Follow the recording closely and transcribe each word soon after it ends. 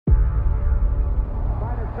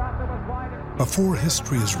Before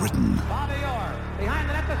history is written,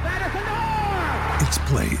 it's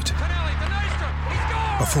played.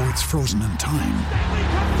 Before it's frozen in time,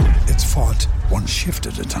 it's fought one shift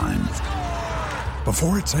at a time.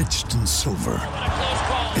 Before it's etched in silver,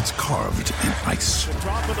 it's carved in ice.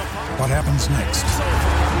 What happens next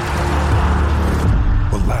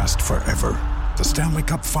will last forever. The Stanley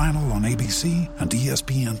Cup Final on ABC and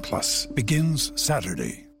ESPN Plus begins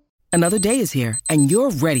Saturday. Another day is here, and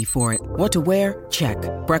you're ready for it. What to wear? Check.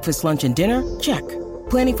 Breakfast, lunch, and dinner? Check.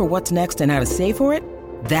 Planning for what's next and how to save for it?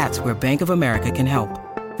 That's where Bank of America can help.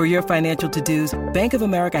 For your financial to-dos, Bank of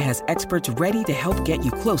America has experts ready to help get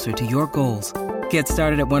you closer to your goals. Get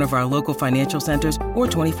started at one of our local financial centers or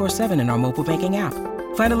 24/7 in our mobile banking app.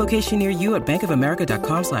 Find a location near you at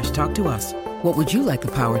bankofamerica.com/talktous. What would you like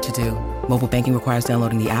the power to do? Mobile banking requires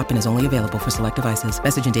downloading the app and is only available for select devices.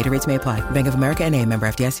 Message and data rates may apply. Bank of America N.A., member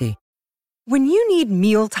FDIC. When you need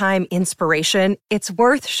mealtime inspiration, it's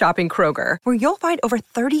worth shopping Kroger, where you'll find over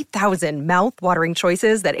 30,000 mouth-watering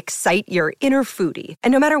choices that excite your inner foodie.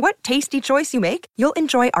 And no matter what tasty choice you make, you'll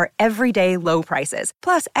enjoy our everyday low prices,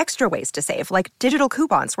 plus extra ways to save, like digital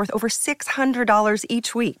coupons worth over $600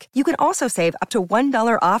 each week. You can also save up to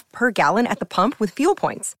 $1 off per gallon at the pump with fuel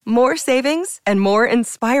points. More savings and more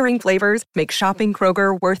inspiring flavors make shopping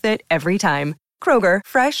Kroger worth it every time. Kroger,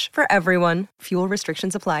 fresh for everyone. Fuel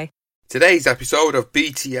restrictions apply. Today's episode of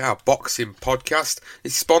BTR Boxing Podcast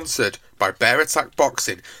is sponsored by Bear Attack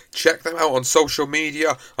Boxing. Check them out on social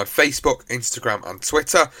media, on Facebook, Instagram and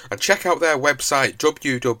Twitter, and check out their website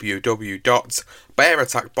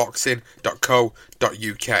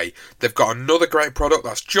www.bearattackboxing.co.uk. They've got another great product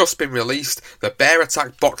that's just been released, the Bear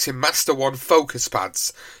Attack Boxing Master 1 Focus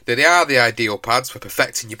Pads. They are the ideal pads for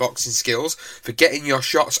perfecting your boxing skills, for getting your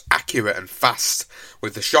shots accurate and fast.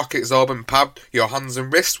 With the shock absorbent pad, your hands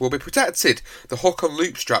and wrists will be protected. The hook and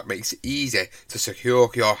loop strap makes it easy to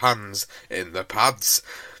secure your hands in the pads.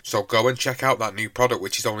 So go and check out that new product,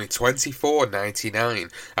 which is only $24.99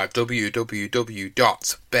 at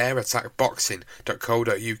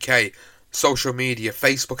www.bearattackboxing.co.uk. Social media,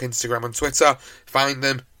 Facebook, Instagram and Twitter. Find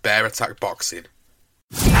them, Bear Attack Boxing.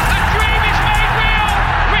 A dream is made real!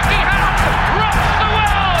 Ricky Hatton rocks the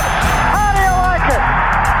world! How do you like it?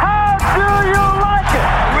 How do you like it?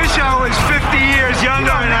 Wish I was 50 years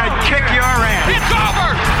younger and I'd kick your ass. It's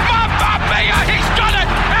over! Mamma mia! He's done it!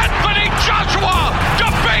 Anthony Joshua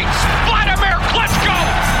defeats Vladimir Klitschko!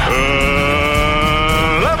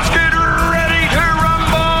 Let's get ready to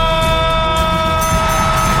rumble!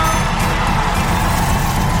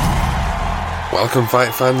 Welcome,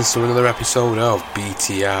 fight fans, to another episode of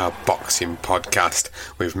BTR Boxing Podcast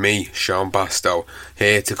with me, Sean Bastow,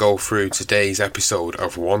 here to go through today's episode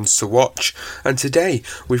of Ones to Watch. And today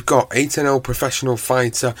we've got 8-0 professional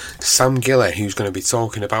fighter Sam Gilley, who's going to be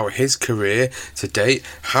talking about his career to date,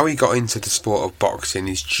 how he got into the sport of boxing,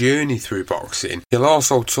 his journey through boxing. He'll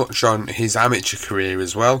also touch on his amateur career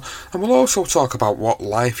as well, and we'll also talk about what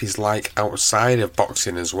life is like outside of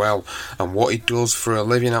boxing as well, and what he does for a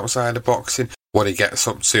living outside of boxing, what he gets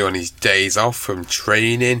up to on his days off from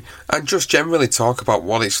training, and just generally talk about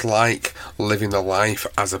what it's like living the life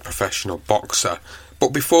as a professional boxer.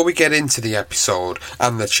 But before we get into the episode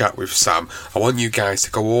and the chat with Sam, I want you guys to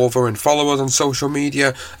go over and follow us on social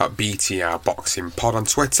media at BTR Boxing Pod on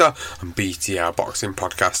Twitter and BTR Boxing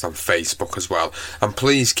Podcast on Facebook as well. And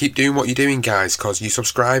please keep doing what you're doing, guys, because you're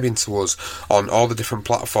subscribing to us on all the different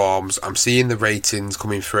platforms. I'm seeing the ratings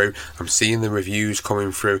coming through. I'm seeing the reviews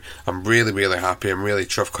coming through. I'm really, really happy. I'm really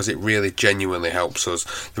chuffed because it really genuinely helps us.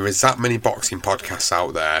 There is that many boxing podcasts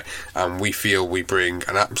out there, and we feel we bring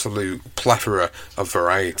an absolute plethora of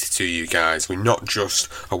variety to you guys. We're not just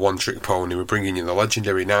a one-trick pony. We're bringing you the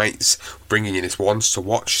legendary nights, bringing you this Ones to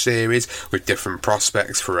Watch series with different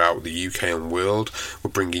prospects throughout the UK and world.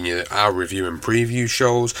 We're bringing you our review and preview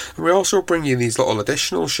shows, and we also bring you these little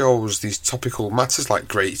additional shows, these topical matters like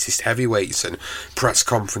greatest heavyweights and press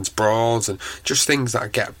conference brawls, and just things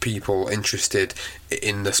that get people interested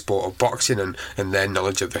in the sport of boxing and their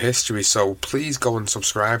knowledge of the history. So please go and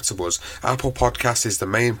subscribe to us. Apple Podcasts is the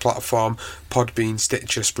main platform. Podbean,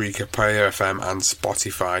 Stitcher, Spreaker, Player FM and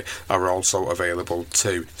Spotify are also available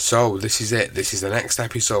too. So this is it. This is the next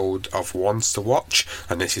episode of Ones to Watch,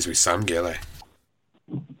 and this is with Sam Gilley.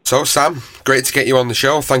 So Sam, great to get you on the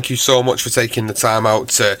show. Thank you so much for taking the time out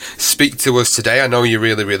to speak to us today. I know you're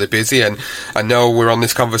really, really busy, and I know we're on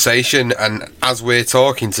this conversation, and as we're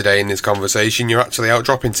talking today in this conversation, you're actually out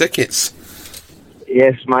dropping tickets.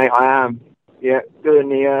 Yes, mate, I am. Yeah, doing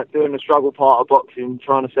the struggle part of boxing,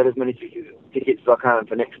 trying to sell as many tickets as I can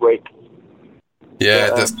for next week. Yeah,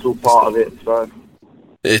 that's all part of it. So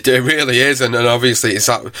It really is, and obviously it's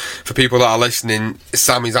that, for people that are listening,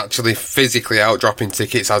 Sam is actually physically out dropping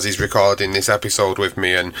tickets as he's recording this episode with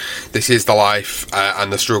me, and this is the life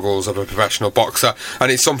and the struggles of a professional boxer,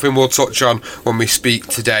 and it's something we'll touch on when we speak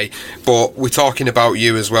today. But we're talking about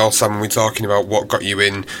you as well, Sam, and we're talking about what got you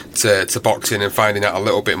into boxing and finding out a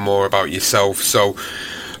little bit more about yourself. So,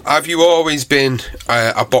 have you always been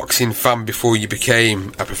a boxing fan before you became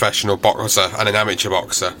a professional boxer and an amateur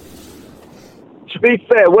boxer? To be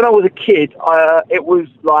fair, when I was a kid, it was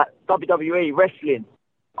like WWE, wrestling.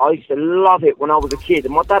 I used to love it when I was a kid.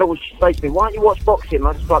 And my dad always say to me, why don't you watch boxing? And I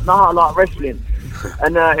was just like, no, I like wrestling.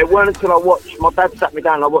 And it weren't until my dad sat me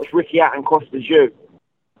down and I watched Ricky Hatton Costa Jew.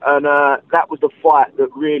 And that was the fight that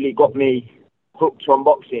really got me hooked on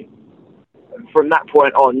boxing. And from that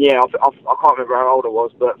point on, I can't remember how old I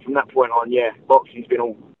was, but from that point on, boxing's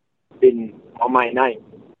been my main aim.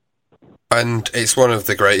 And it's one of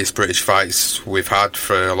the greatest British fights we've had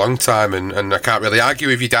for a long time, and I can't really argue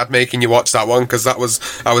with your dad making you watch that one, because I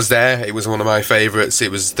was there. It was one of my favourites. It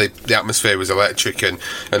was the atmosphere was electric, and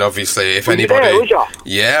obviously if anybody, there, was you?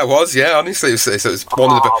 Yeah, I was. Yeah, honestly, it was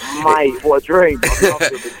one of the. Mate, what a dream!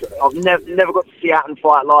 I've never got to see Hatton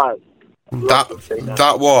fight live.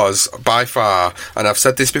 That was by far, and I've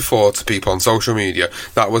said this before to people on social media,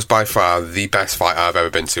 that was by far the best fight I've ever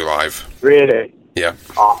been to live. Really? Yeah.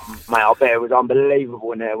 Oh, mate, I bet it was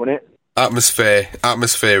unbelievable in there, wasn't it? Atmosphere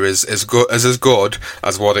is as good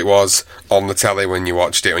as what it was on the telly when you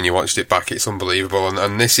watched it back. It's unbelievable,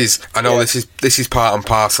 and this is part and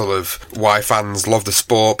parcel of why fans love the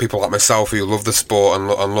sport. People like myself who love the sport and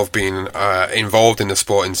love being involved in the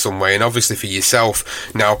sport in some way, and obviously for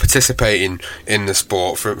yourself now participating in the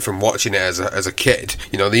sport from watching it as a kid.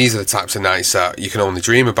 You know, these are the types of nights that you can only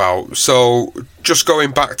dream about. So, just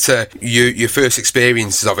going back to your first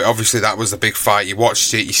experiences of it, obviously that was the big fight. You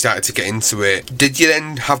watched it, you started to get into it. Did you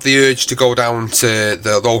then have the urge to go down to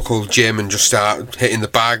the local gym and just start hitting the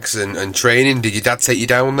bags and training? Did your dad take you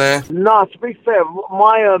down there? No, to be fair,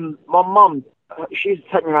 my mum, she used to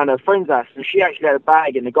take me around her friend's house, and she actually had a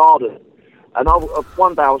bag in the garden. And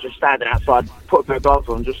one day I was just standing outside, put a pair of gloves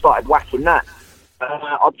on and just started whacking that.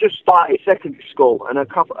 I'd just started secondary school, and a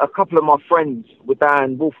couple of my friends were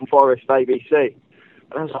down Waltham Forest ABC.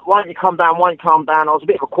 And I was like, why don't you come down? I was a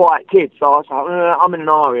bit of a quiet kid, so I was like, I'm in an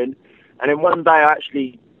iron. And then one day I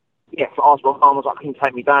actually, asked my mum, I was like, can you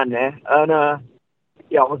take me down there? And I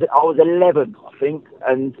was 11, I think,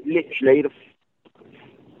 and literally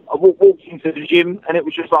I walked into the gym, and it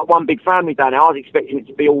was just like one big family down there. I was expecting it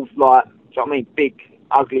to be all like, do you know what I mean, big,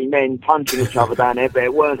 ugly men punching each other down there, but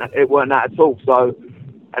it weren't that at all. So,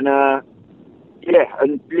 and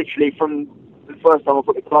and literally from the first time I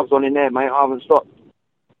put the gloves on in there, mate, I haven't stopped.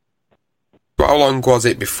 How long was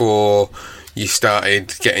it before you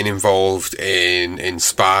started getting involved in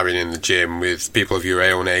sparring in the gym with people of your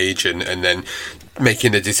own age, and then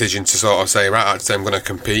making the decision to sort of say, right, actually, I'm going to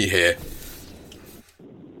compete here? Do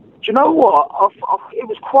you know what? I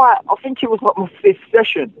think it was like my 5th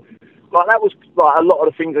session. Like, that was like a lot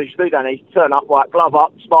of the things I used to do down there. You turn up, like, glove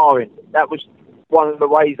up, sparring. That was one of the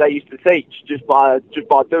ways they used to teach, just by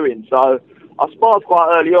doing. So I sparred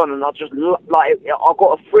quite early on, and I just, like, I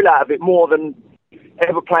got a thrill out of it more than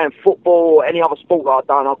ever playing football or any other sport that I'd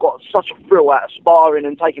done. I got such a thrill out of sparring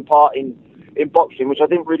and taking part in boxing, which I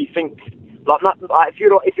didn't really think. If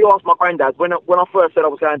you ask my granddad, when I first said I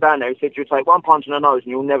was going down there, he said you'll take one punch in the nose and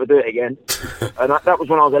you'll never do it again. And that was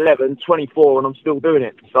when I was 11, 24, and I'm still doing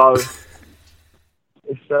it. So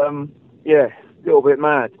it's a little bit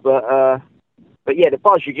mad, but yeah, the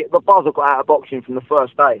buzz I got out of boxing from the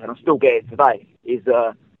first day, and I still get it today, is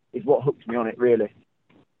what hooked me on it, really.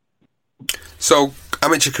 So,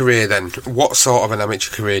 amateur career then. What sort of an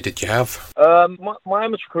amateur career did you have? My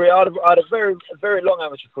amateur career, I had a very, very long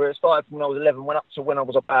amateur career. It started from when I was 11, went up to when I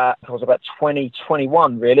was about 20,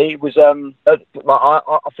 21, really. It was, I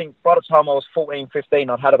think by the time I was 14, 15,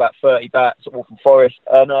 I'd had about 30 bats at Waltham Forest.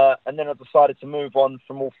 And then I decided to move on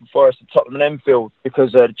from Waltham Forest to Tottenham and Enfield,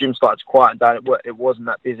 because the gym started to quieten down. It wasn't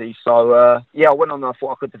that busy. So, I went on and I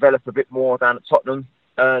thought I could develop a bit more down at Tottenham.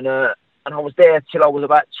 And I was there till I was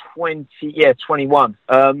about 21.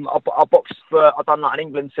 I boxed I'd done like an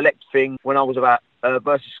England select thing when I was about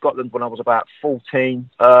versus Scotland when I was about 14.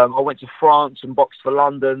 I went to France and boxed for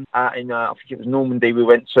London in I think it was Normandy we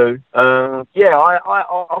went to. I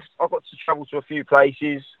got to travel to a few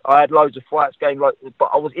places. I had loads of fights going,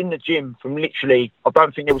 but I was in the gym from literally, I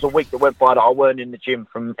don't think there was a week that went by that I weren't in the gym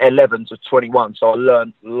from 11 to 21. So I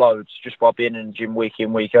learned loads just by being in the gym week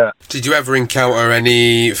in, week out. Did you ever encounter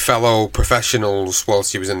any fellow professionals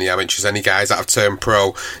whilst you was in the amateurs? Any guys that have turned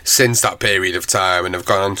pro since that period of time and have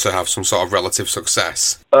gone on to have some sort of relative success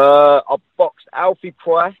success? I boxed Alfie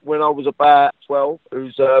Price when I was about 12,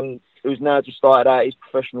 who's now just started out his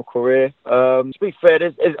professional career. To be fair,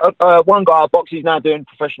 there's one guy I boxed, he's now doing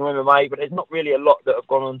professional MMA, but there's not really a lot that have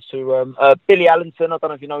gone on to... Billy Allenton, I don't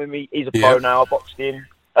know if you know him, he's a pro now, I boxed him.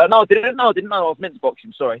 No, I didn't know, I was meant to box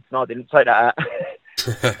him, sorry. No, I didn't, take that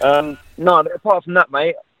out. No, apart from that,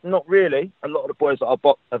 mate, not really. A lot of the boys that I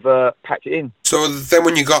boxed have packed it in. So then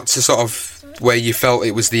when you got to sort of where you felt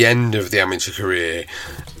it was the end of the amateur career,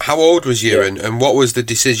 how old was you and what was the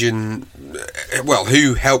decision? Well,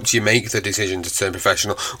 who helped you make the decision to turn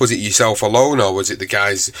professional? Was it yourself alone or was it the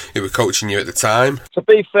guys who were coaching you at the time? To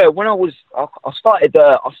be fair, when I started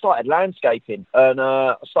landscaping and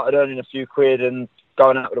I started earning a few quid and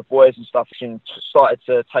going out with the boys and stuff, and started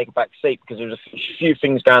to take a back seat because there was a few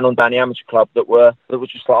things going on down the amateur club that was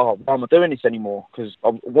just like, oh, why am I doing this anymore? Because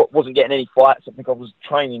I wasn't getting any fights. I think I was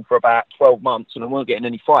training for about 12 months and I wasn't getting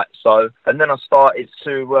any fights. So, and then I started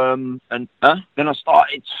to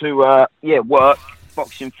work.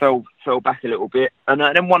 Boxing fell back a little bit, and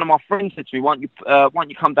then one of my friends said to me, "Why don't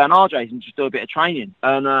you come down RJ's and just do a bit of training?"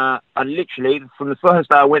 And literally from the first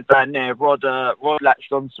day I went down there, Rod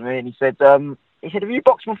latched onto me and he said, "Have you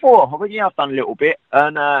boxed before?" I went, "Yeah, I've done a little bit."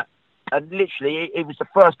 And literally, he was the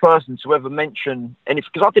first person to ever mention anything,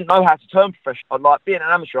 because I didn't know how to turn professional. Like, being an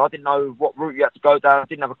amateur, I didn't know what route you had to go down. I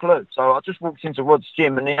didn't have a clue. So I just walked into Rod's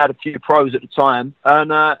gym, and he had a few pros at the time.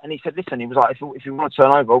 And he said, "Listen," he was like, if you want to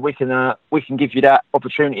turn over, we can give you that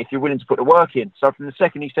opportunity if you're willing to put the work in." So from the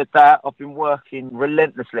second he said that, I've been working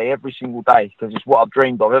relentlessly every single day, because it's what I've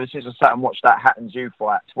dreamed of. Ever since I sat and watched that Hatton Zoo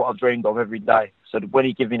fight, it's what I've dreamed of every day. So when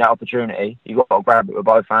he gives me that opportunity, you've got to grab it with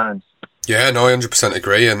both hands. Yeah, no, I 100%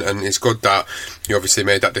 agree, and it's good that you obviously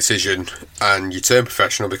made that decision and you turned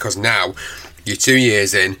professional, because now you're 2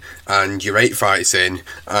 years in and you're 8 fights in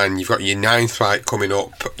and you've got your 9th fight coming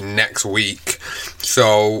up next week.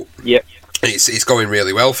 So yeah, it's going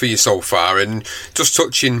really well for you so far. And just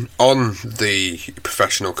touching on the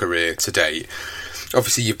professional career to date,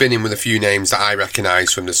 obviously you've been in with a few names that I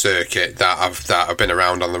recognise from the circuit that have been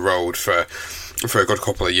around on the road for a good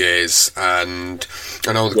couple of years, and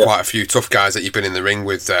I know there are quite a few tough guys that you've been in the ring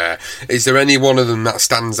with there. Is there any one of them that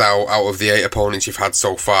stands out of the 8 opponents you've had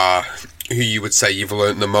so far who you would say you've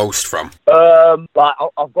learnt the most from?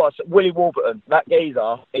 I've got Willie Warburton. That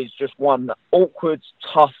geezer is just one awkward,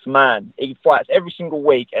 tough man. He fights every single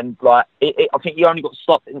week, and I think he only got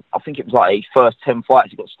stopped I think it was like his first 10 fights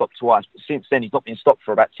he got stopped twice, but since then he's not been stopped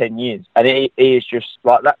for about 10 years. And he is just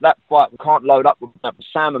like that fight. We can't load up with that.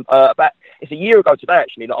 Sam, it's a year ago today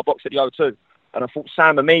actually that I boxed at the O2, and I fought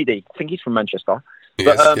Sam Amidi. I think he's from Manchester.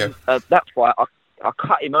 That fight, I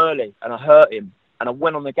cut him early and I hurt him. And I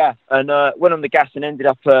went on the gas and ended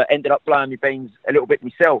up blowing my beans a little bit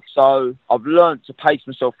myself. So I've learned to pace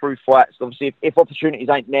myself through fights. Obviously, if opportunities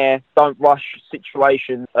ain't there, don't rush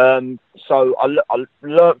situations. So I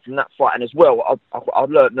learned from that fight, and as well, I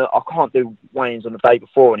learned that I can't do weigh-ins on the day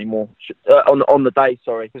before anymore. On the day,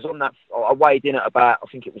 sorry, because on that I weighed in at about,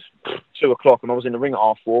 I think it was 2 o'clock, and I was in the ring at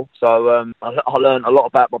 4:30. So I learned a lot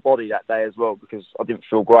about my body that day as well, because I didn't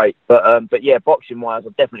feel great. But yeah, boxing wise,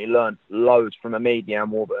 I've definitely learned loads from Amidi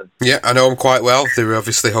and Warburton. Yeah, I know them quite well. They were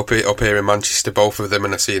obviously up here in Manchester, both of them,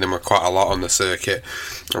 and I've seen them quite a lot on the circuit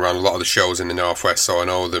around a lot of the shows in the Northwest. So I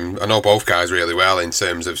know them. I know both guys really well in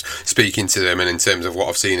terms of speaking to them and in terms of what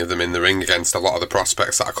I've seen of them in the ring against a lot of the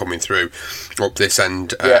prospects that are coming through up this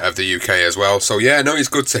end of the UK as well. So yeah, no, it's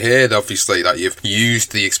good to hear that obviously that you've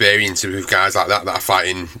used the experience with guys like that are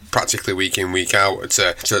fighting practically week in, week out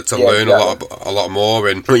to learn a lot more.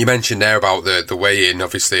 And what you mentioned there about the weigh-in,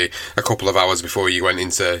 obviously a couple of hours before you went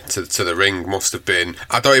into the ring must have been,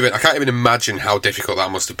 I can't even imagine how difficult that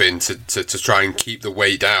must have been to try and keep the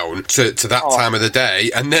weight down to that time of the day,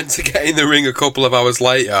 and then to get in the ring a couple of hours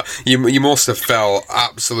later. You must have felt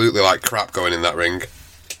absolutely like crap going in that ring.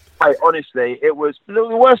 Hey, honestly, it was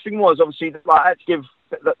the worst thing was obviously I had to give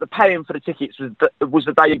the paying for the tickets was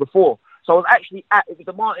the day before. So I was actually it was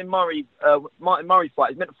the Martin Murray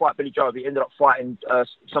fight. He meant to fight Billy Joe, but he ended up fighting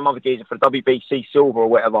some other geezer for the WBC silver or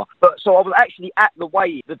whatever. But so I was actually at the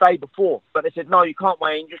weigh the day before, but they said, no, you can't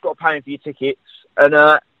weigh in, you just got to pay in for your tickets.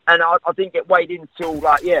 And I didn't get weighed in till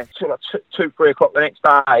 2-3 o'clock the next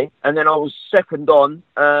day. And then I was second on.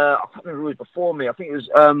 I can't remember who was before me. I think it was,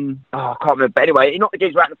 I can't remember. But anyway, he knocked the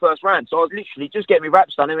geezer out in the first round. So I was literally just getting my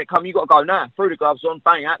wraps done. And it come, you got to go now. Threw the gloves on,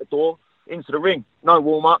 bang, out the door, into the ring. No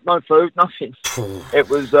warm-up, no food, nothing. It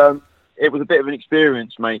was it was a bit of an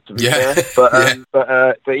experience, mate, to be Yeah. fair.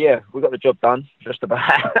 But yeah, we got the job done, just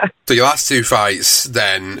about. So your last two fights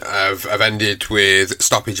then have ended with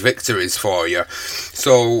stoppage victories for you.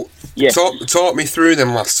 So Yes. talk me through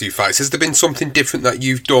them last two fights. Has there been something different that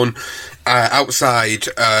you've done outside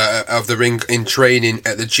of the ring in training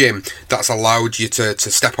at the gym that's allowed you to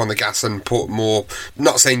step on the gas and put more,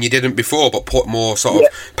 not saying you didn't before, but put more sort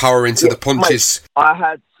of power into the punches?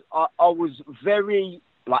 Mate, I was very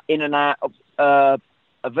in and out of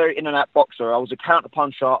a very in and out boxer. I was a counter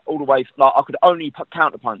puncher all the way. I could only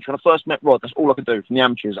counter punch. When I first met Rod, that's all I could do from the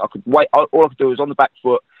amateurs. I could wait. All I could do was on the back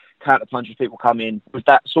foot, counter punch as people come in with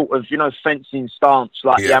that sort of fencing stance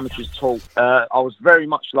the amateurs taught. I was very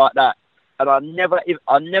much like that, and I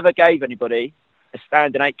never gave anybody a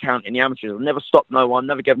standing 8 count in the amateurs. I never stopped no one,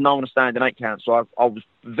 never gave no one a standing 8 count. So I was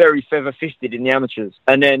very feather-fisted in the amateurs.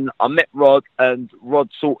 And then I met Rod, and Rod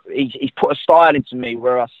he's put a style into me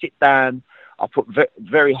where I sit down, I put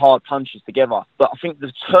very hard punches together. But I think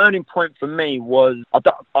the turning point for me was, I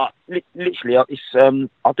do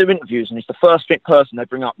interviews, and it's the first person they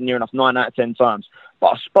bring up near enough 9 out of 10 times. But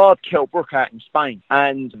I sparred Kell Brook out in Spain,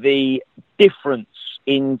 and the difference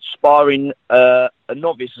in sparring a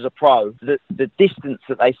novice as a pro, the distance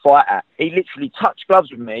that they fight at. He literally touched gloves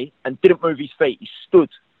with me and didn't move his feet. He stood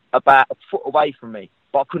about a foot away from me,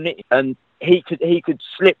 but I couldn't hit him. And he could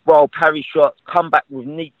slip, roll, parry shots, come back with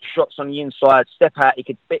neat shots on the inside, step out. He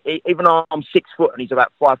could, even though I'm 6 foot and he's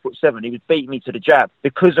about 5'7", he would beat me to the jab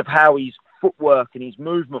because of how his footwork and his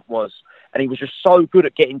movement was. And he was just so good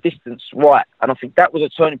at getting distance right. And I think that was a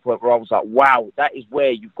turning point where I was like, wow, that is where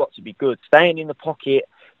you've got to be good. Staying in the pocket,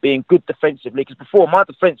 being good defensively. Because before, my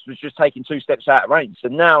defence was just taking 2 steps out of range. So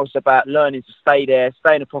now it's about learning to stay there,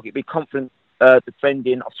 stay in the pocket, be confident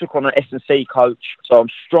defending. I took on an S&C coach, so I'm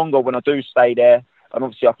stronger when I do stay there. And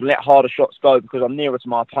obviously I can let harder shots go because I'm nearer to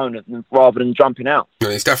my opponent rather than jumping out.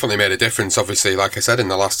 And it's definitely made a difference, obviously, like I said, in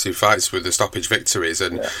the last 2 fights with the stoppage victories.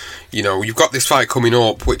 And, you've got this fight coming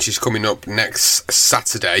up, which is coming up next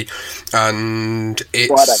Saturday. And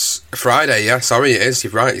it's Friday, yeah, sorry, it is.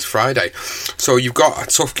 You're right, it's Friday. So you've got a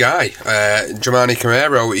tough guy, Germani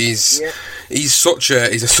Camaro. He's such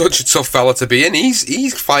a tough fella to be in.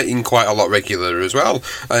 He's fighting quite a lot regular as well,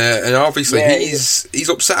 and obviously he's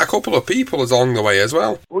upset a couple of people along the way as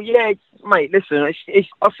well. Well, yeah, mate. Listen,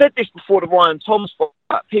 I've said this before the Ryan Thomas fight.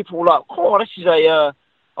 People were like, "Oh, this is a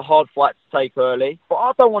hard fight to take early," but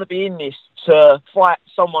I don't want to be in this to fight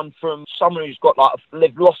someone who's got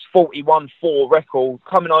they've lost 41-4 record,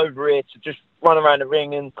 coming over here to just run around the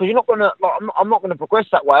ring, and because you're not gonna I'm not gonna progress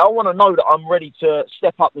that way. I want to know that I'm ready to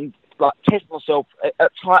step up and test myself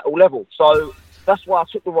at title level. So that's why I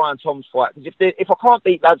took the Ryan Thomas fight. Because if I can't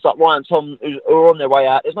beat lads like Ryan Thomas who are on their way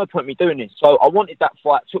out, there's no point in me doing this. So I wanted that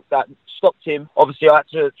fight, took that, stopped him. Obviously, I had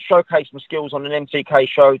to showcase my skills on an MTK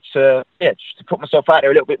show to put myself out there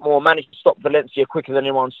a little bit more. Managed to stop Valencia quicker than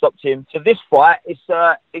anyone stopped him. So this fight,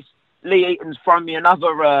 it's Lee Eaton's thrown me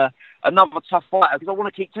another tough fighter because I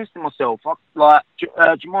want to keep testing myself.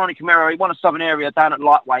 Germani Camaro, he won a Southern Area down at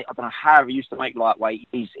lightweight. I don't know how he used to make lightweight.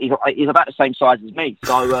 He's about the same size as me.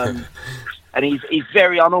 So and he's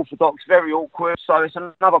very unorthodox, very awkward. So it's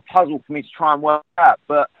another puzzle for me to try and work out.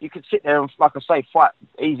 But you could sit there and, like I say, fight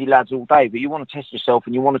easy lads all day. But you want to test yourself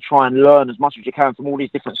and you want to try and learn as much as you can from all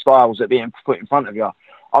these different styles that are being put in front of you.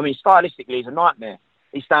 I mean, stylistically, he's a nightmare.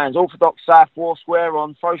 He stands orthodox, southpaw, square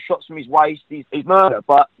on, throws shots from his waist. He's murder.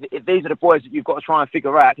 But these are the boys that you've got to try and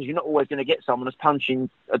figure out because you're not always going to get someone that's punching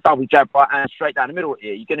a double jab right hand straight down the middle at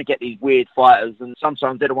you. You're going to get these weird fighters, and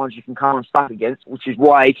sometimes they're the ones you can come unstuck against, which is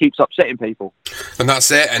why he keeps upsetting people. And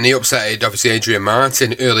that's it. And he upsetted, obviously, Adrian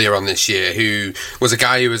Martin earlier on this year, who was a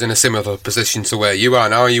guy who was in a similar position to where you are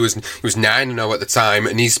now. He was 9-0 at the time,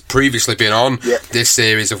 and he's previously been on this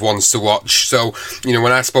series of Ones to Watch. So,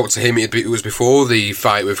 when I spoke to him, it was before the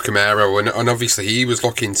fight with Camaro, and obviously he was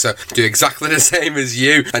looking to do exactly the same as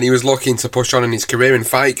you, and he was looking to push on in his career and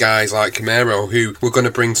fight guys like Camaro who were going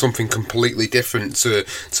to bring something completely different to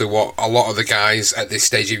what a lot of the guys at this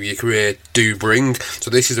stage of your career do bring. So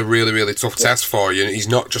this is a really, really tough test for you. He's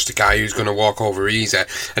not just a guy who's going to walk over easy,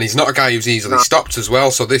 and he's not a guy who's easily stopped as well.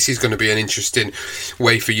 So this is going to be an interesting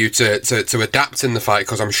way for you to adapt in the fight,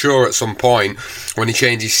 because I'm sure at some point when he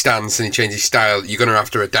changes stance and he changes style, you're going to have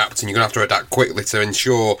to adapt, and you're going to have to adapt quickly to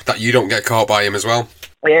ensure that you don't get caught by him as well.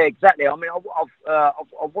 Yeah, exactly. I mean,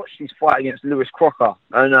 I've watched his fight against Lewis Crocker,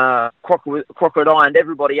 and Crocker had ironed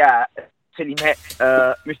everybody out till he met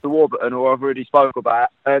Mr. Warburton, who I've already spoke about,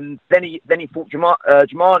 and then he fought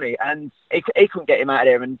Germani, and he couldn't get him out of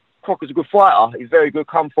there. And Crocker's a good fighter. He's very good,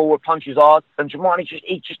 come forward, punches hard, and Germani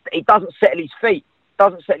he doesn't settle his feet.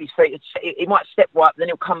 doesn't set his feet. He might step right, then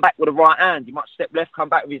he'll come back with a right hand. He might step left, come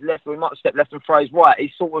back with his left, or he might step left and throw his right.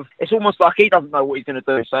 It's almost like he doesn't know what he's going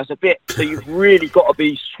to do. So it's a bit. So you've really got to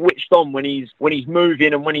be switched on when he's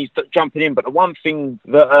moving and when he's jumping in. But the one thing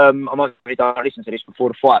that I might don't listen to this before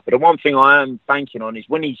the fight, but the one thing I am banking on is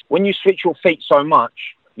when you switch your feet so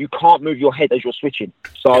much, you can't move your head as you're switching.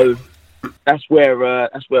 So that's where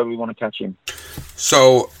we want to catch him.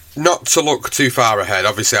 So, not to look too far ahead,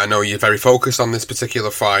 obviously I know you're very focused on this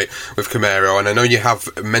particular fight with Camaro, and I know you have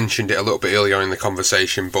mentioned it a little bit earlier in the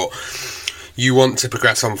conversation, but you want to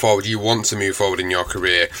progress on forward, you want to move forward in your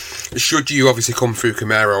career. Should you obviously come through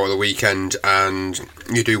Camaro at the weekend and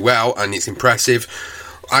you do well and it's impressive,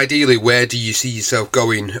 ideally, where do you see yourself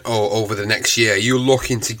going over the next year? Are you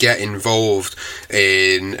looking to get involved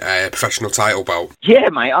in a professional title bout? Yeah,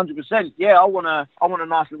 mate, 100%. Yeah, I want a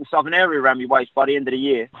nice little southern area around my waist by the end of the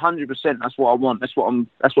year. 100%. That's what I want. That's what I'm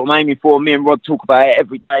aiming for. Me and Rod talk about it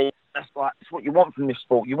every day. That's what you want from this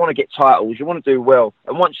sport. You want to get titles. You want to do well.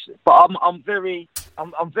 And I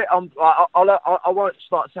won't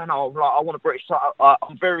start saying, I want a British title.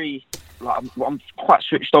 I'm quite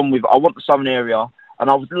switched on with. I want the southern area. And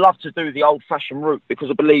I would love to do the old-fashioned route because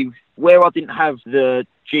I believe where I didn't have the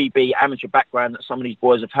GB amateur background that some of these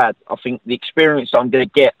boys have had, I think the experience that I'm going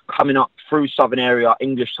to get coming up through Southern area,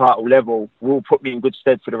 English title level, will put me in good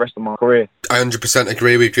stead for the rest of my career. I 100%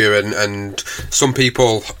 agree with you, and some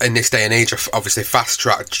people in this day and age are obviously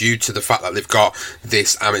fast-tracked due to the fact that they've got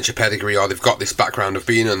this amateur pedigree or they've got this background of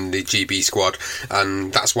being on the GB squad,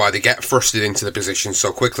 and that's why they get thrusted into the position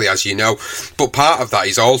so quickly, as you know. But part of that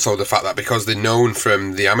is also the fact that because they're known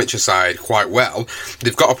from the amateur side quite well,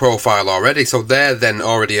 they've got a profile already, so they're then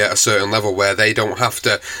already at a certain level where they don't have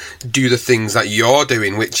to do the things that you're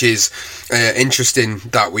doing, which is interesting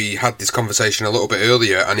that we had this conversation a little bit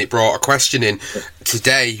earlier, and it brought a question in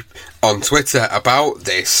today on Twitter about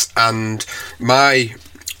this, and my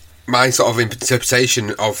sort of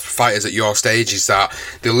interpretation of fighters at your stage is that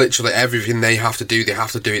they literally everything they have to do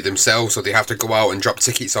it themselves, so they have to go out and drop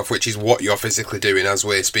tickets off, which is what you're physically doing as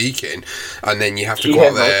we're speaking, and then you have to go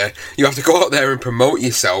out there and promote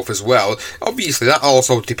yourself as well. Obviously that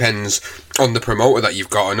also depends on the promoter that you've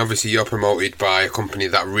got, and obviously you're promoted by a company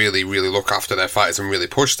that really look after their fighters and really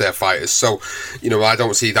push their fighters, so I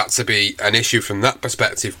don't see that to be an issue from that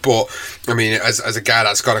perspective. But I mean, as a guy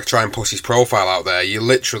that's got to try and push his profile out there, you're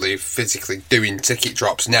literally physically doing ticket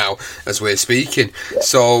drops now as we're speaking.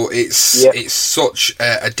 So it's such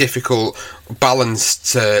a difficult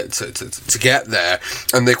balance to get there.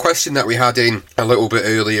 And the question that we had in a little bit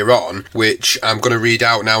earlier on, which I'm going to read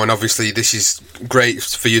out now, and obviously this is great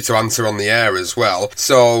for you to answer on the air as well.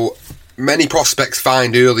 So many prospects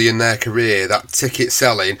find early in their career that ticket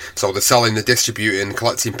selling, so the selling, the distributing,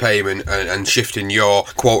 collecting payment and shifting your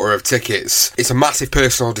quota of tickets, it's a massive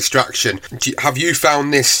personal distraction. Have you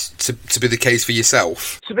found this to be the case for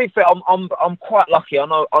yourself? To be fair, I'm quite lucky. I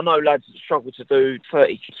know lads that struggle to do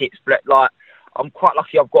 30 tickets, but I'm quite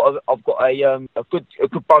lucky. I've got a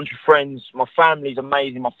good bunch of friends. My family's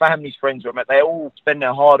amazing. My family's friends are. They all spend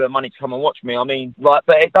their hard-earned money to come and watch me. I mean, but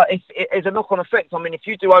it's a knock-on effect. I mean, if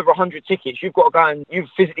you do over 100 tickets, you've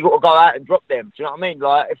physically got to go out and drop them. Do you know what I mean?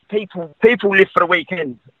 Like, if people live for the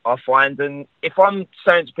weekend, I find, and if I'm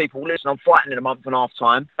saying to people, listen, I'm fighting in a month and a half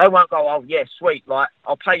time, they won't go, oh yeah, sweet, like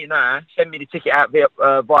I'll pay you now. Send me the ticket out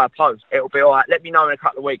via post. It'll be all right. Let me know in a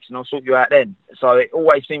couple of weeks, and I'll sort you out then. So it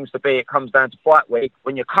always seems to be. It comes down to fight week.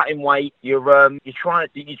 When you're cutting weight, you're trying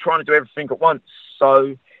to do everything at once.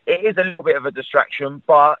 So it is a little bit of a distraction,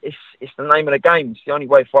 but it's the name of the game. It's the only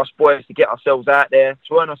way for us boys to get ourselves out there,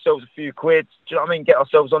 to earn ourselves a few quid. Do you know what I mean? Get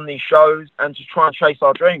ourselves on these shows and to try and chase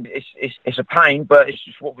our dream. It's a pain, but it's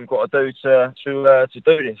just what we've got to do to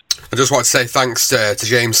do this. I just want to say thanks to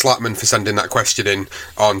James Slapman for sending that question in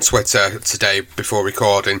on Twitter today before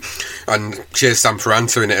recording, and cheers Sam for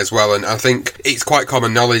answering it as well. And I think it's quite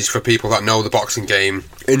common knowledge for people that know the boxing game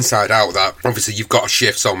inside out that obviously you've got to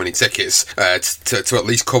shift so many tickets to at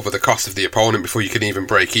least cover the cost of the opponent before you can even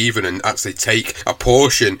break even and actually take a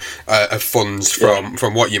portion of funds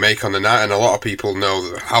from what you make on the night. And a lot of people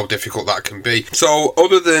know how difficult that can be. So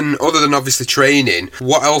other than obviously training,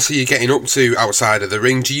 what else are you getting up to outside of the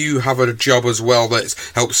ring? Do you have a job as well that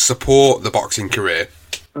helps support the boxing career?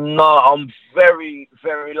 No, I'm very,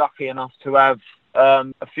 very lucky enough to have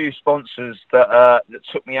a few sponsors that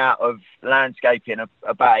took me out of landscaping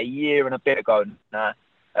about a year and a bit ago.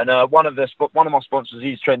 And one of my sponsors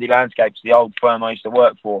is Trendy Landscapes, the old firm I used to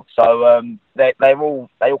work for. So they all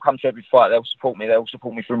come to every fight. They'll support me. They'll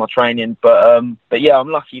support me through my training. But yeah, I'm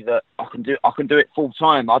lucky that I can do it full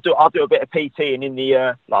time. I'll do a bit of PT and in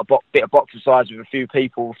the bit of boxercise with a few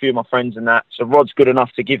people, a few of my friends and that. So Rod's good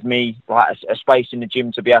enough to give me like a space in the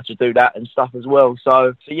gym to be able to do that and stuff as well.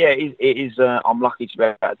 So yeah, it is. I'm lucky to be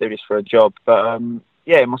able to do this for a job. But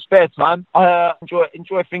yeah, in my spare time, I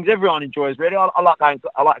enjoy things everyone enjoys. Really, I like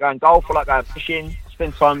going golf. I like going fishing.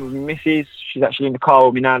 Spend time with my missus. She's actually in the car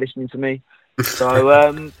with me now, listening to me.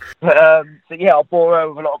 So yeah, I bore her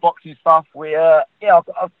with a lot of boxing stuff. I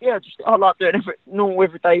like doing normal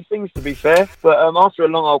everyday things, to be fair. But after a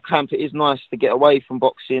long old camp, it is nice to get away from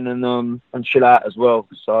boxing and chill out as well.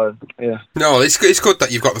 So yeah. No, it's good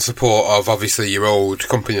that you've got the support of obviously your old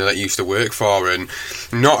company that you used to work for, and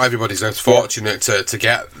not everybody's as fortunate to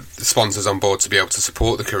get sponsors on board to be able to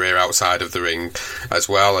support the career outside of the ring as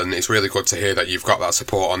well. And it's really good to hear that you've got that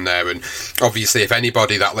support on there. And obviously, if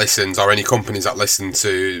anybody that listens or any companies that listen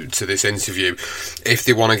to this interview, if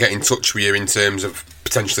they want to get in touch with you in terms of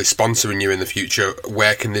potentially sponsoring you in the future,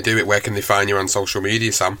 where can they do it? Where can they find you on social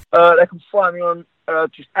media, Sam? They can find me on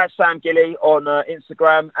just at Sam Gilley on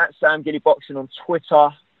Instagram, at Sam Gilley Boxing on Twitter,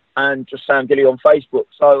 and just Sam Gilley on Facebook.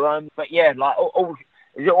 So, but yeah, like all.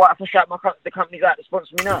 Is it all right if I shout the companies out that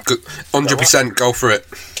sponsor me now? 100%, go for it.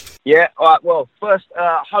 Yeah, all right, well, first,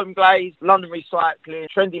 Home Glaze, London Recycling,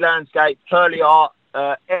 Trendy Landscape, Curly Art,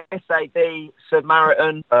 SAD,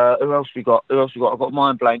 Samaritan, who else we got? I've got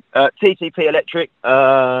mind blank. TTP Electric,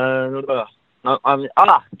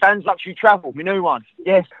 Dan's Luxury Travel, my new one.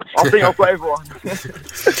 Yes, I think I've got everyone.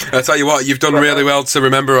 I tell you what, you've done really well to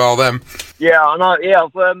remember all them. Yeah, I know. Yeah,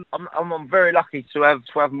 I'm very lucky to have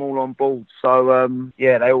them all on board. So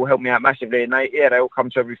yeah, they all help me out massively, and they all come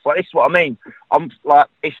to every fight. This is what I mean. It's like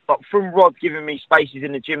from Rod giving me spaces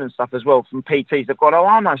in the gym and stuff as well. From PTs, they've gone,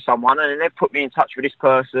 I know someone, and they've put me in touch with this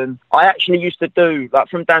person. I actually used to do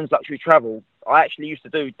from Dan's Luxury Travel. I actually used to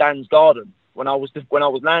do Dan's Garden when I was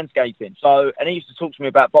landscaping. So, and he used to talk to me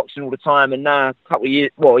about boxing all the time. And now, a year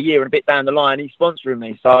and a bit down the line, he's sponsoring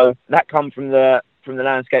me. So that come from the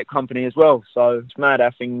landscape company as well. So it's mad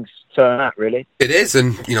how things turn out, really. It is,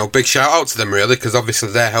 and big shout out to them, really, because obviously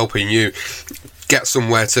they're helping you get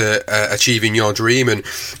somewhere to achieving your dream. And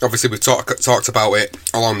obviously we've talked about it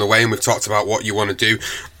along the way, and we've talked about what you want to do.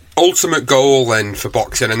 Ultimate goal then for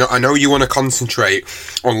boxing, I know you want to concentrate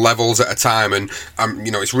on levels at a time, and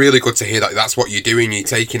it's really good to hear that that's what you're doing. You're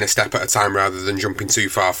taking a step at a time rather than jumping too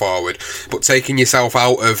far forward, but taking yourself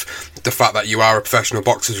out of the fact that you are a professional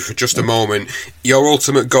boxer for just a moment. Your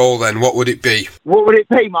ultimate goal then, what would it be? What would it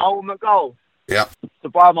be? My ultimate goal? Yeah, to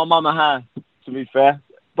buy my mum a house, to be fair.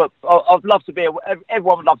 But I'd love to be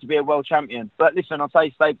everyone would love to be a world champion. But listen, I'll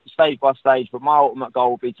say stage by stage. But my ultimate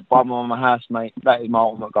goal would be to buy my mum a house, mate. That is my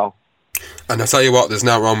ultimate goal. And I tell you what, there's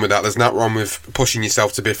nothing wrong with that. There's nothing wrong with pushing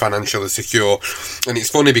yourself to be financially secure. And it's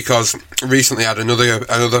funny because recently I had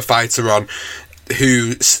another fighter on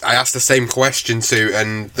who I asked the same question to,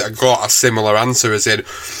 and I got a similar answer, as in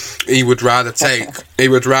he would rather take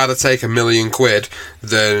 £1 million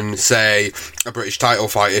than say a British title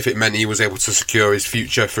fight if it meant he was able to secure his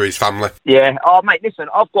future for his family. Yeah. Oh mate, listen,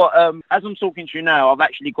 I've got as I'm talking to you now, I've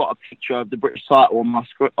actually got a picture of the British title on my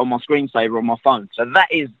screensaver on my phone. So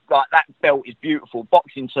that is like, that belt is beautiful.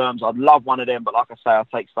 Boxing terms, I'd love one of them, but like I say, I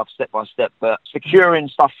take stuff step by step. But securing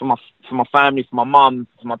stuff for my family, for my mum,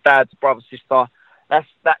 for my dad, brother, sister,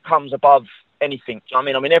 that comes above anything. I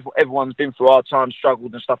mean, everyone's been through hard times,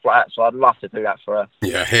 struggled and stuff like that. So I'd love to do that for her.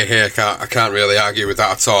 Yeah, here, I can't really argue with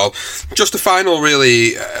that at all. Just a final,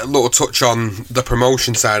 really little touch on the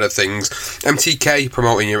promotion side of things. MTK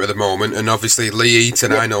promoting you at the moment, and obviously Lee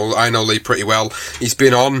Eaton. Yeah. I know Lee pretty well. He's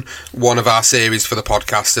been on one of our series for the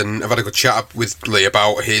podcast, and I've had a good chat with Lee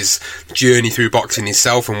about his journey through boxing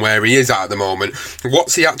himself and where he is at the moment.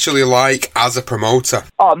 What's he actually like as a promoter?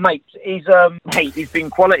 Oh, mate, he's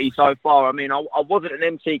been quality so far. I mean, I wasn't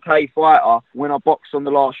an MTK fighter when I boxed on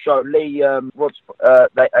the last show. Lee,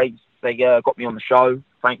 they got me on the show,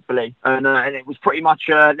 thankfully, and it was pretty much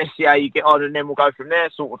let's see how you get on, and then we'll go from there,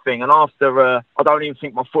 sort of thing. And after, I don't even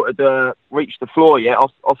think my foot had reached the floor yet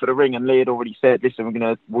off of the ring, and Lee had already said,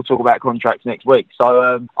 "Listen, we'll talk about contracts next week."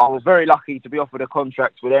 So I was very lucky to be offered a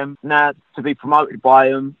contract with them, now to be promoted by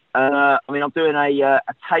them. I mean, I'm doing a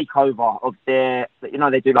takeover of their,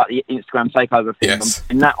 they do like the Instagram takeover thing. Yes. I'm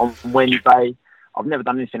doing that on Wednesday. I've never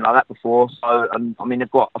done anything like that before. So, I mean,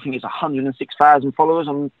 they've got, I think it's 106,000 followers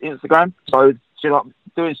on Instagram. So,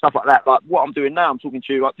 doing stuff like that, like what I'm doing now, I'm talking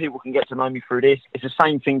to you, like people can get to know me through this. It's the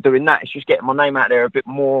same thing doing that. It's just getting my name out there a bit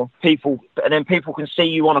more, people, and then people can see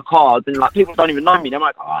you on a card, and like people don't even know me. They're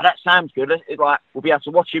like, oh, that Sam's good. It's like, we'll be able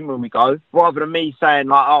to watch him when we go, rather than me saying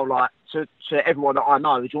like, oh, like, to everyone that I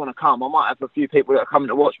know, do you want to come? I might have a few people that are coming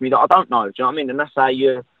to watch me that I don't know. Do you know what I mean? And that's how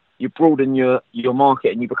you broaden your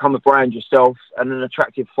market, and you become a brand yourself and an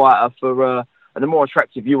attractive fighter for. And the more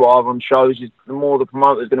attractive you are on shows, the more the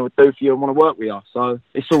promoter's going to do for you and want to work with you. So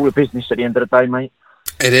it's all a business at the end of the day, mate.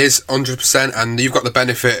 It is, 100%, and you've got the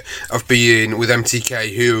benefit of being with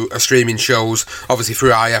MTK, who are streaming shows, obviously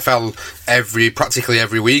through IFL practically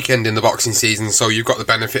every weekend in the boxing season, so you've got the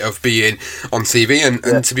benefit of being on TV,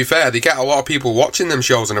 and to be fair, they get a lot of people watching them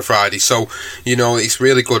shows on a Friday, so, you know, it's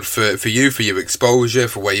really good for you, for your exposure,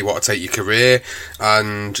 for where you want to take your career,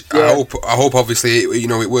 and I hope obviously, you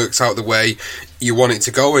know, it works out the way you want it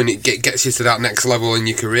to go, and it gets you to that next level in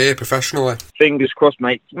your career professionally. Fingers crossed,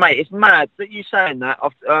 mate. Mate, it's mad that you saying that.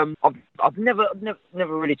 I've never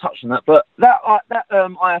really touched on that, but that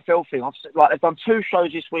IFL thing. They've done 2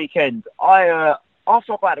 shows this weekend.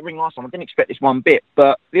 After I got out of the ring last time, I didn't expect this one bit,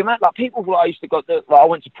 but the amount, like, people who I used to go, I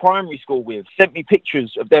went to primary school with, sent me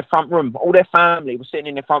pictures of their front room. All their family was sitting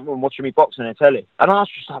in their front room watching me box on their telly. And I was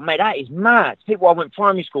just like, mate, that is mad. People I went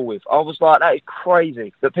primary school with, I was like, that is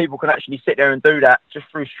crazy that people can actually sit there and do that just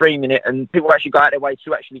through streaming it, and people actually go out their way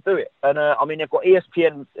to actually do it. And I mean, they've got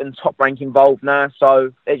ESPN and Top Rank involved now,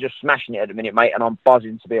 so they're just smashing it at the minute, mate, and I'm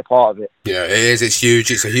buzzing to be a part of it. Yeah, it is. It's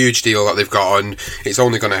huge. It's a huge deal that they've got, and it's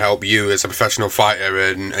only going to help you as a professional fighter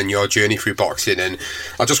and your journey through boxing. And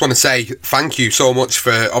I just want to say thank you so much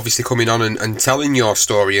for obviously coming on and telling your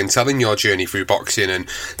story and telling your journey through boxing, and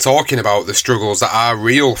talking about the struggles that are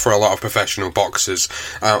real for a lot of professional boxers,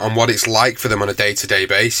 and what it's like for them on a day-to-day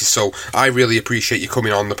basis. So I really appreciate you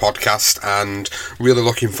coming on the podcast, and really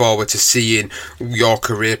looking forward to seeing your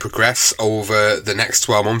career progress over the next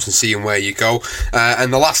 12 months and seeing where you go.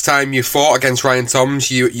 And the last time you fought against Ryan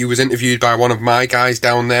Toms, you was interviewed by one of my guys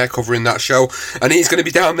down there covering that show, and he's going to be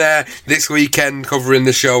down there this weekend covering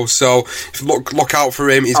the show, so look out for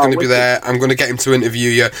him. He's going to be there. I'm going to get him to interview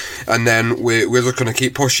you, and then we're just going to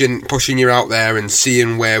keep pushing you out there and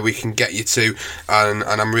seeing where we can get you to, and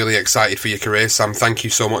I'm really excited for your career, Sam. Thank you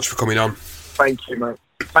so much for coming on. Thank you, mate.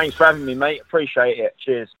 Thanks for having me, mate. Appreciate it.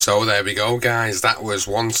 Cheers. So there we go, guys. That was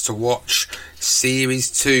Ones to Watch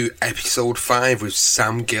Series 2, Episode 5 with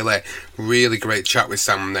Sam Gilley. Really great chat with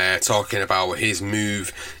Sam there, talking about his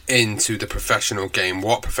move into the professional game,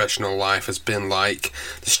 what professional life has been like,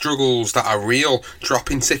 the struggles that are real,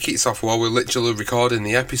 dropping tickets off while we're literally recording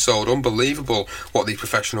the episode. Unbelievable what these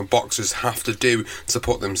professional boxers have to do to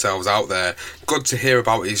put themselves out there. Good to hear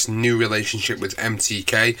about his new relationship with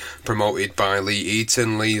MTK, promoted by Lee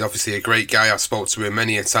Eaton. Lee's obviously a great guy. I spoke to him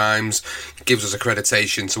many a times. Gives us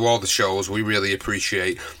accreditation to all the shows. We really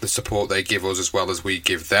appreciate the support they give us as well as we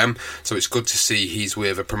give them. So it's good to see he's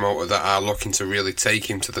with a promoter that are looking to really take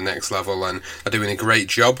him to the next level, and are doing a great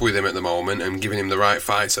job with him at the moment and giving him the right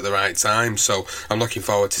fights at the right time. So I'm looking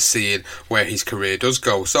forward to seeing where his career does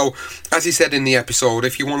go. So as he said in the episode,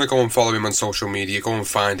 if you want to go and follow him on social media, go and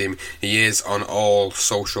find him. He is on all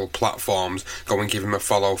social platforms. Go and give him a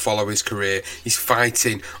follow his career. He's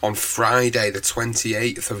fighting on Friday the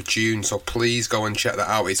 28th of June, so please go and check that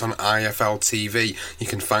out. It's on IFL TV. You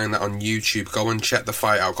can find that on YouTube. Go and check the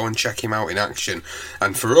fight out. Go and check him out in action.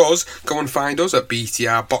 And for us, go and find us at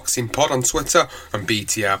BTR Boxing Pod on Twitter and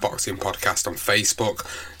BTR Boxing Podcast on Facebook.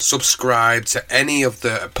 Subscribe to any of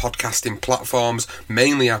the podcasting platforms,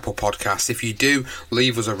 mainly Apple Podcasts. If you do,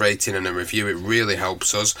 leave us a rating and a review. It really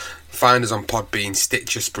helps us. Find us on Podbean,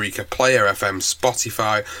 Stitcher, Spreaker, Player FM,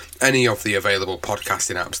 Spotify, any of the available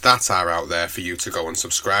podcasting apps that are out there for you to go and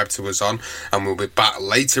subscribe to us on. And we'll be back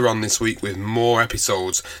later on this week with more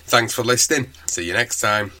episodes. Thanks for listening. See you next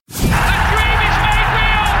time. The dream is made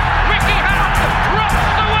real. Ricky Hatton rocks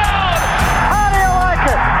the world. How do you like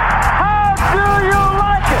it? How do you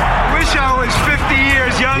like it? I wish I was 50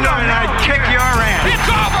 years younger and I'd kick your ass. It's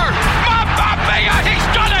over. Mamma mia, he's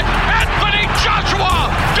done it. Anthony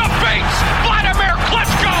Joshua defeats Vladimir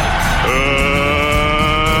Klitschko.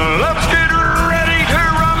 Let's get ready to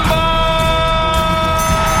rumble!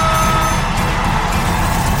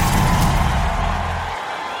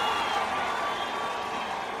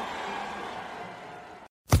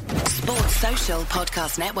 Sports Social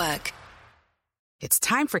Podcast Network. It's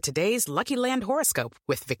time for today's Lucky Land horoscope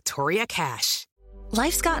with Victoria Cash.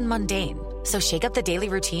 Life's gotten mundane, so shake up the daily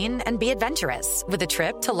routine and be adventurous with a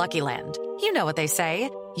trip to Lucky Land. You know what they say,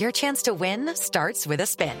 Your chance to win starts with a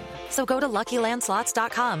spin. So go to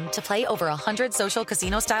LuckyLandSlots.com to play over 100 social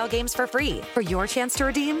casino-style games for free for your chance to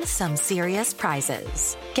redeem some serious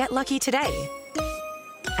prizes. Get lucky today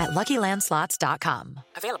at LuckyLandSlots.com.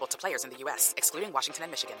 Available to players in the U.S., excluding Washington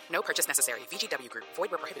and Michigan. No purchase necessary. VGW Group.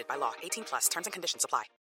 Void where prohibited by law. 18+. Terms and conditions apply.